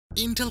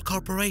Intel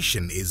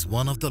Corporation is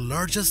one of the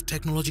largest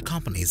technology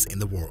companies in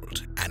the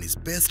world and is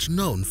best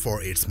known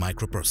for its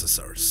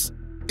microprocessors.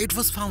 It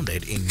was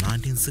founded in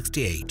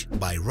 1968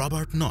 by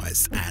Robert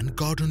Noyce and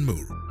Gordon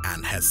Moore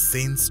and has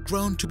since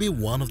grown to be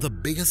one of the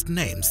biggest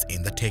names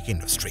in the tech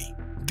industry.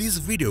 This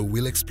video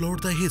will explore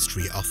the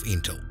history of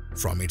Intel,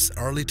 from its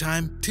early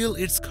time till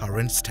its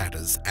current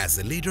status as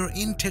a leader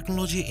in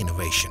technology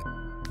innovation.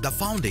 The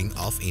founding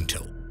of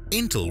Intel.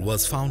 Intel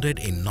was founded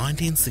in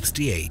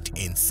 1968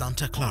 in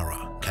Santa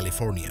Clara,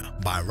 California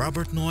by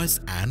Robert Noyce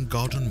and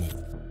Gordon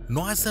Moore.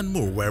 Noyce and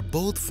Moore were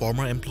both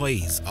former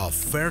employees of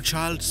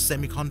Fairchild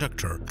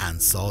Semiconductor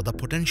and saw the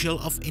potential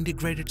of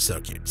integrated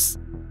circuits.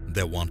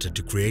 They wanted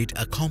to create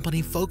a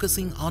company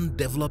focusing on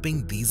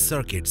developing these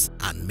circuits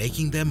and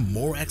making them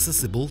more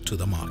accessible to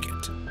the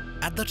market.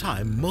 At the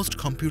time, most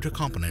computer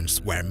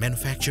components were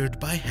manufactured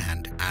by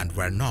hand and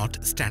were not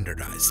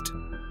standardized.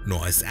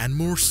 Noyce and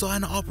Moore saw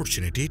an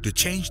opportunity to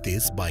change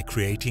this by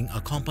creating a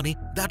company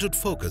that would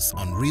focus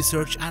on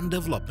research and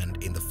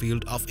development in the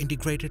field of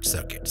integrated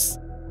circuits.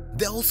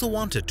 They also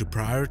wanted to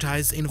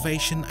prioritize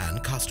innovation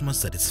and customer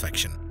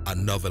satisfaction, a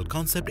novel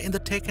concept in the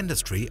tech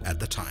industry at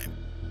the time.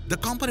 The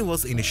company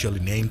was initially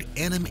named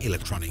NM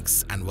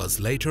Electronics and was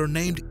later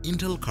named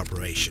Intel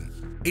Corporation.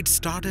 It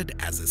started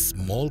as a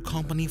small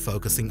company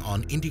focusing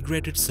on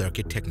integrated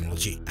circuit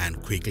technology and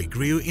quickly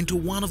grew into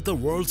one of the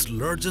world's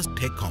largest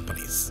tech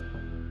companies.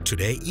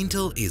 Today,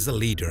 Intel is a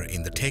leader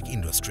in the tech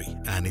industry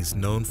and is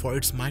known for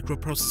its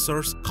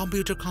microprocessors,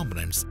 computer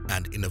components,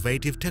 and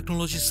innovative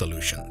technology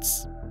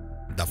solutions.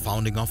 The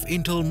founding of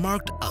Intel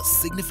marked a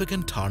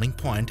significant turning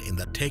point in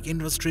the tech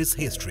industry's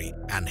history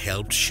and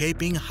helped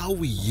shaping how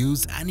we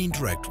use and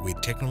interact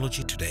with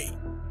technology today.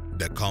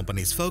 The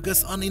company's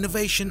focus on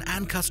innovation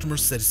and customer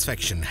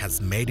satisfaction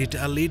has made it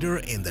a leader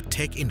in the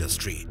tech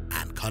industry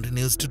and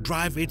continues to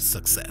drive its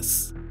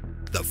success.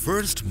 The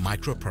first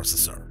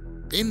microprocessor.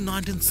 In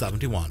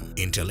 1971,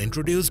 Intel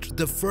introduced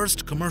the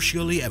first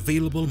commercially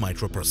available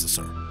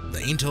microprocessor, the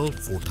Intel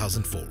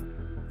 4004.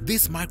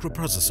 This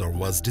microprocessor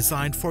was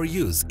designed for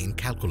use in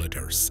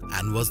calculators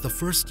and was the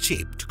first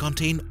chip to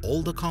contain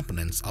all the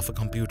components of a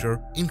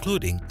computer,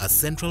 including a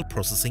central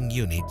processing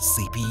unit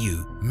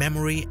 (CPU),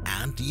 memory,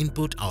 and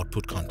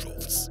input-output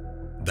controls.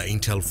 The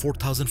Intel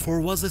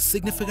 4004 was a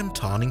significant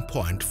turning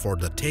point for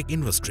the tech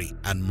industry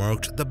and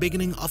marked the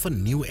beginning of a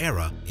new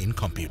era in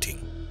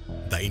computing.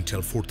 The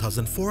Intel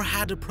 4004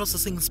 had a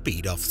processing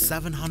speed of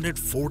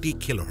 740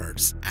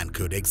 kHz and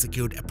could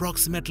execute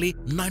approximately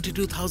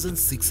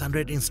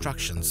 92,600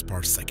 instructions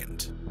per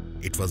second.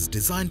 It was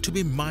designed to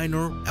be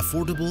minor,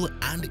 affordable,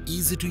 and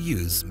easy to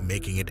use,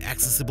 making it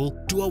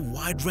accessible to a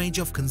wide range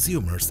of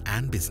consumers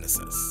and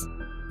businesses.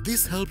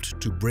 This helped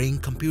to bring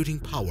computing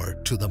power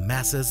to the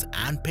masses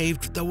and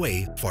paved the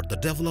way for the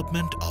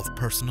development of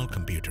personal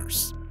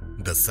computers.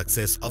 The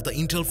success of the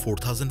Intel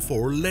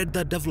 4004 led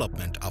the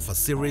development of a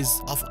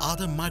series of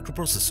other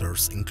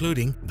microprocessors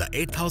including the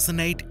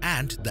 8008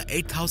 and the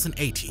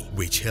 8080,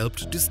 which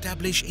helped to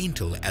establish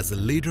Intel as a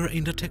leader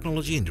in the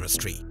technology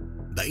industry.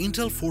 The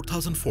Intel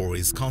 4004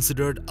 is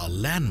considered a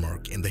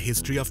landmark in the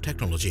history of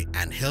technology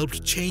and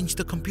helped change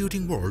the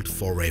computing world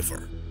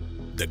forever.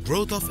 The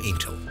growth of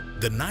Intel.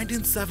 The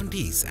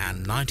 1970s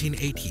and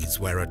 1980s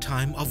were a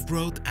time of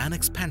growth and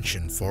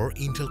expansion for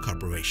Intel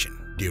Corporation.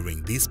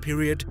 During this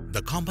period,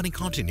 the company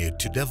continued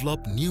to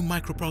develop new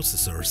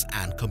microprocessors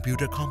and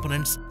computer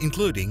components,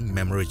 including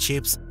memory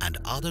chips and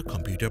other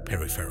computer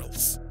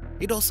peripherals.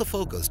 It also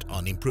focused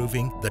on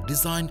improving the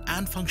design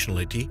and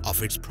functionality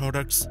of its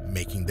products,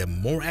 making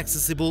them more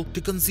accessible to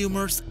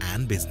consumers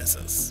and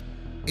businesses.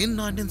 In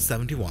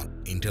 1971,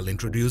 Intel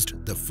introduced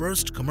the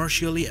first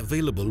commercially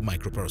available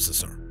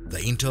microprocessor, the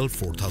Intel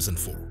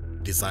 4004,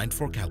 designed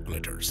for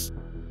calculators.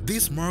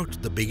 This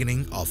marked the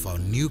beginning of a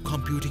new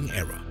computing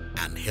era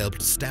and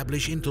helped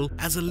establish Intel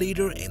as a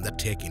leader in the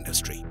tech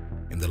industry.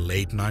 In the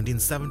late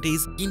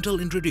 1970s,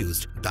 Intel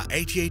introduced the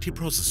 8080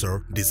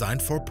 processor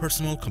designed for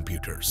personal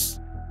computers.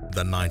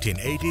 The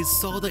 1980s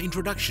saw the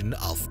introduction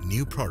of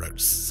new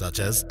products such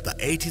as the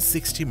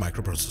 8060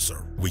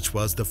 microprocessor, which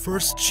was the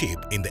first chip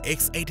in the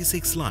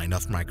x86 line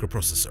of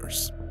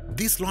microprocessors.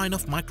 This line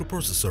of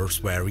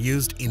microprocessors were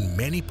used in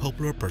many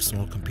popular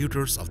personal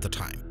computers of the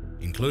time,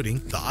 including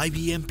the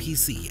IBM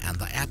PC and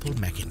the Apple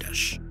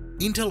Macintosh.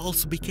 Intel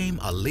also became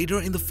a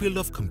leader in the field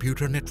of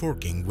computer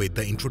networking with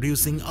the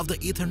introducing of the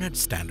Ethernet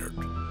standard.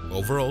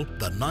 Overall,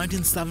 the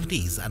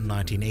 1970s and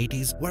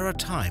 1980s were a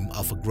time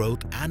of growth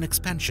and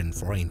expansion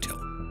for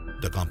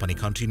Intel. The company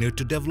continued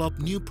to develop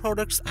new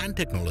products and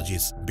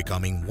technologies,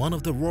 becoming one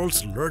of the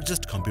world's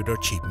largest computer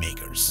chip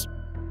makers.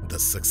 The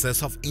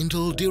success of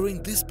Intel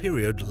during this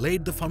period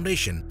laid the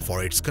foundation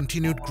for its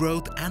continued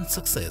growth and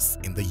success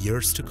in the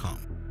years to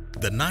come.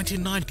 The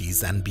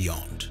 1990s and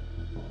beyond.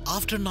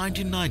 After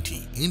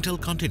 1990,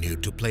 Intel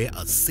continued to play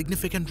a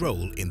significant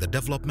role in the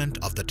development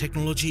of the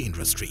technology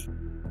industry.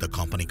 The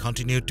company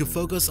continued to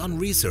focus on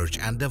research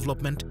and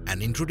development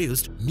and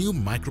introduced new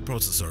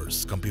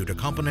microprocessors, computer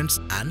components,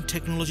 and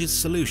technology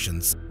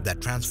solutions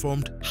that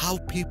transformed how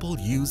people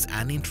use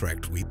and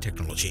interact with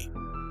technology.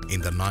 In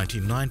the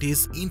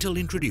 1990s, Intel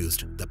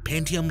introduced the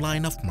Pentium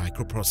line of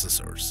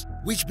microprocessors,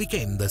 which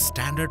became the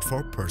standard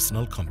for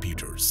personal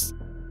computers.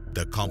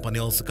 The company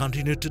also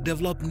continued to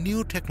develop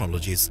new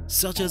technologies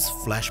such as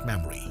flash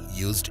memory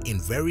used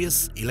in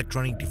various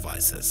electronic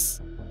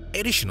devices.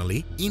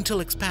 Additionally,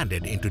 Intel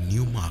expanded into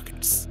new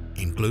markets,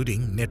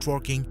 including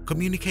networking,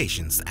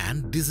 communications,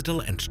 and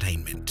digital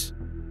entertainment.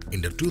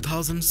 In the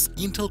 2000s,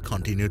 Intel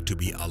continued to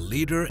be a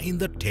leader in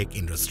the tech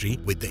industry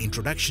with the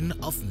introduction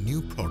of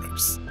new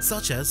products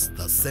such as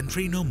the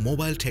Centrino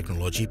mobile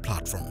technology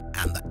platform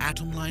and the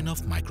Atom line of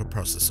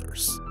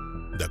microprocessors.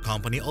 The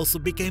company also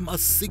became a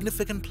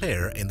significant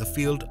player in the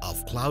field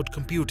of cloud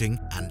computing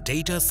and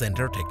data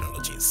center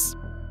technologies.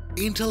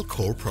 Intel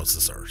Core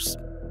Processors.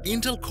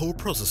 Intel Core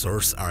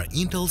Processors are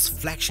Intel's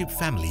flagship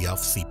family of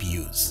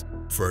CPUs.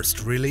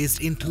 First released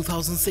in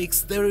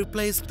 2006, they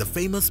replaced the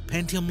famous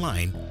Pentium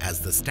line as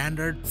the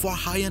standard for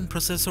high-end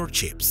processor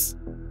chips.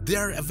 They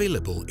are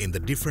available in the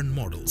different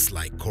models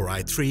like Core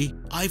i3,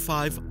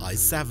 i5,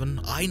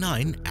 i7,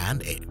 i9,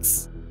 and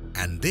X.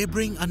 And they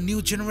bring a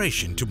new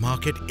generation to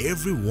market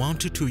every 1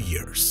 to 2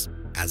 years.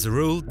 As a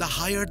rule, the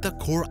higher the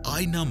Core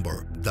i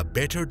number, the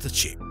better the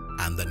chip,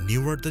 and the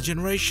newer the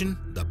generation,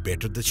 the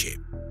better the chip.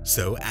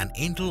 So, an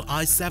Intel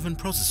i7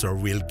 processor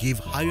will give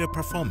higher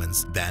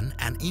performance than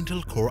an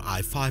Intel Core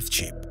i5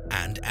 chip,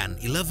 and an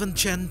 11th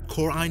Gen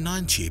Core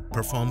i9 chip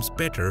performs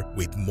better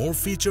with more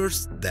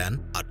features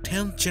than a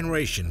 10th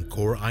generation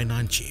Core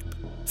i9 chip.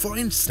 For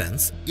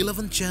instance,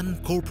 11th Gen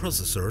Core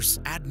processors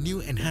add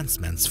new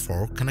enhancements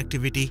for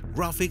connectivity,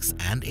 graphics,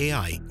 and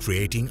AI,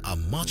 creating a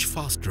much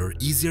faster,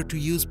 easier to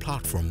use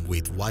platform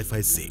with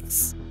Wi-Fi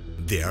 6.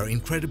 They are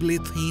incredibly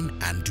thin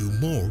and do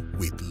more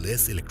with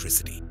less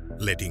electricity,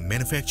 letting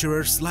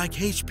manufacturers like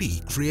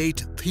HP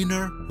create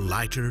thinner,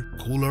 lighter,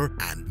 cooler,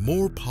 and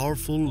more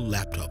powerful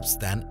laptops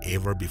than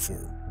ever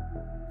before.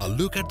 A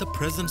look at the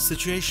present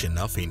situation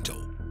of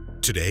Intel.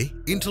 Today,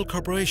 Intel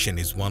Corporation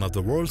is one of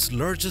the world's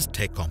largest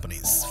tech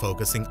companies,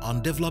 focusing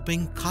on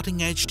developing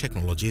cutting-edge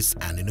technologies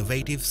and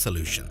innovative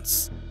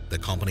solutions. The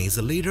company is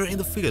a leader in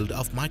the field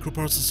of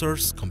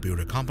microprocessors,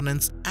 computer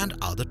components, and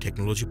other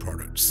technology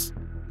products.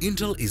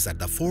 Intel is at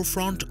the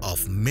forefront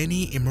of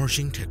many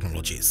emerging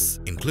technologies,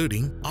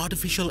 including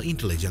artificial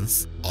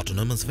intelligence,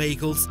 autonomous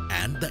vehicles,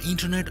 and the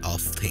Internet of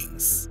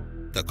Things.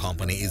 The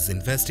company is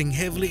investing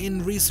heavily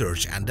in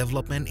research and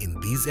development in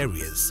these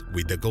areas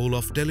with the goal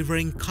of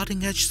delivering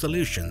cutting-edge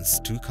solutions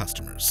to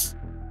customers.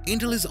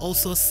 Intel is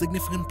also a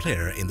significant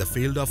player in the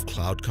field of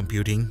cloud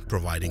computing,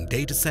 providing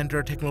data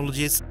center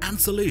technologies and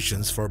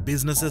solutions for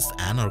businesses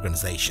and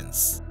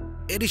organizations.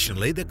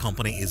 Additionally, the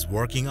company is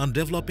working on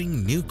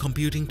developing new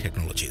computing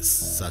technologies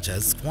such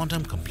as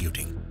quantum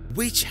computing,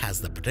 which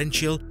has the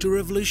potential to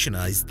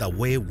revolutionize the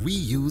way we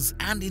use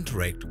and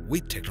interact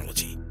with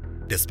technology.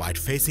 Despite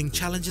facing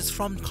challenges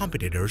from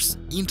competitors,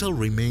 Intel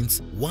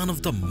remains one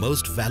of the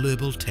most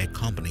valuable tech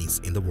companies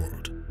in the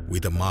world,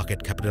 with a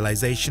market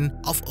capitalization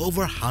of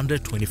over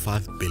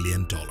 $125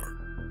 billion.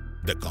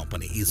 The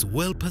company is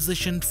well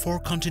positioned for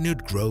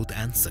continued growth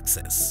and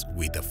success,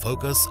 with a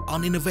focus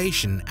on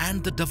innovation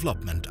and the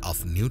development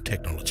of new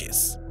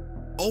technologies.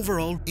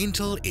 Overall,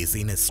 Intel is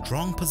in a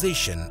strong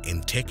position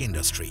in tech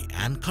industry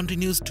and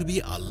continues to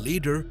be a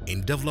leader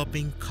in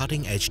developing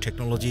cutting-edge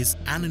technologies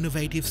and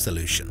innovative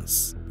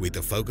solutions. With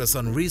a focus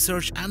on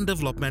research and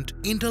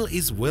development, Intel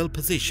is well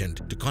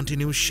positioned to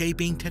continue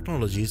shaping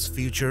technology's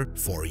future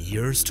for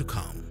years to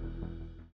come.